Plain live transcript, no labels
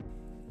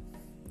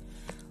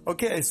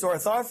Okay, so our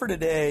thought for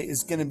today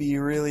is going to be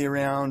really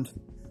around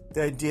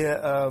the idea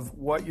of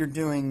what you're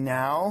doing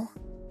now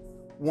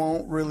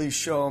won't really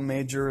show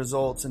major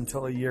results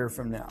until a year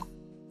from now.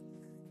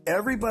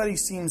 Everybody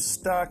seems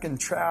stuck and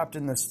trapped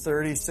in this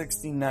 30,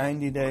 60,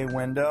 90-day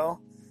window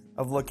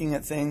of looking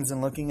at things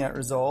and looking at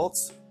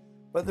results.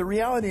 But the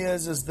reality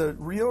is the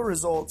real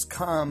results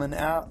come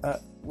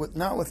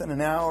not within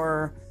an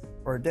hour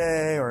or a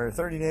day or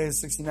 30 days,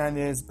 69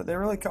 days, but they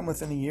really come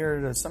within a year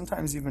to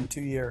sometimes even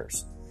 2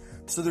 years.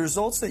 So the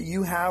results that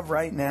you have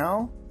right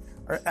now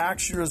are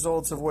actually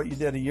results of what you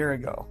did a year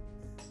ago.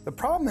 The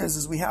problem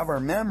is we have our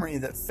memory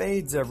that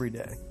fades every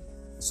day.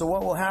 So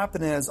what will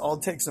happen is I'll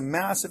take some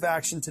massive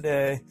action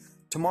today.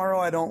 Tomorrow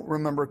I don't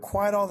remember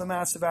quite all the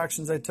massive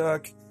actions I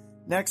took.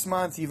 Next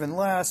month even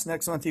less.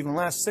 Next month even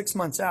less. 6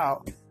 months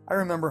out, I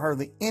remember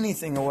hardly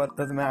anything of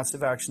the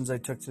massive actions I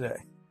took today.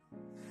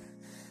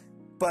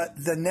 But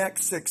the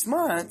next 6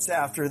 months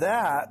after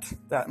that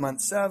month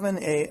 7,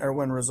 8 are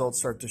when results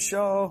start to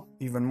show,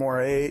 even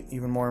more 8,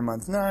 even more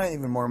month 9,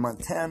 even more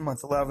month 10, month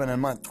 11,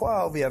 and month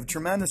 12, we have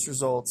tremendous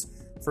results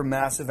for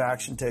massive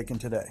action taken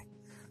today.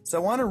 So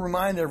I want to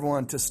remind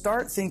everyone to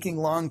start thinking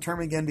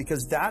long-term again,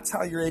 because that's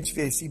how your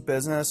HVAC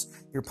business,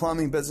 your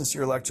plumbing business,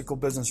 your electrical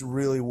business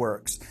really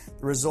works.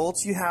 The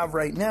results you have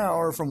right now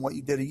are from what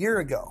you did a year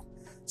ago.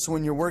 So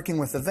when you're working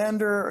with a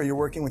vendor or you're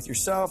working with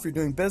yourself, you're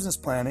doing business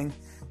planning,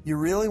 you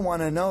really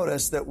want to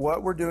notice that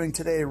what we're doing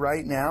today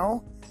right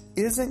now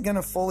isn't going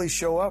to fully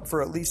show up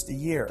for at least a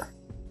year.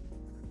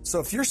 So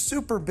if you're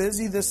super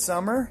busy this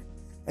summer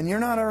and you're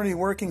not already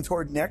working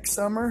toward next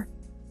summer,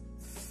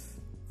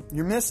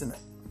 you're missing it.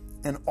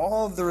 And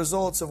all of the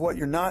results of what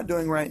you're not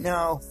doing right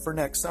now for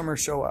next summer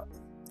show up.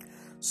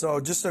 So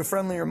just a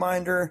friendly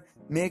reminder,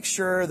 make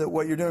sure that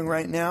what you're doing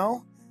right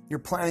now, you're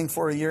planning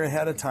for a year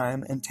ahead of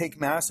time, and take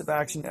massive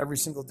action every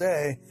single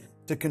day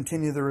to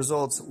continue the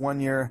results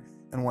 1 year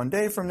and 1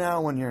 day from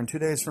now, 1 year and 2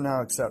 days from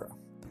now, etc.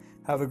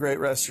 Have a great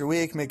rest of your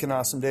week. Make an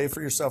awesome day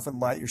for yourself and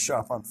light your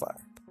shop on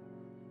fire.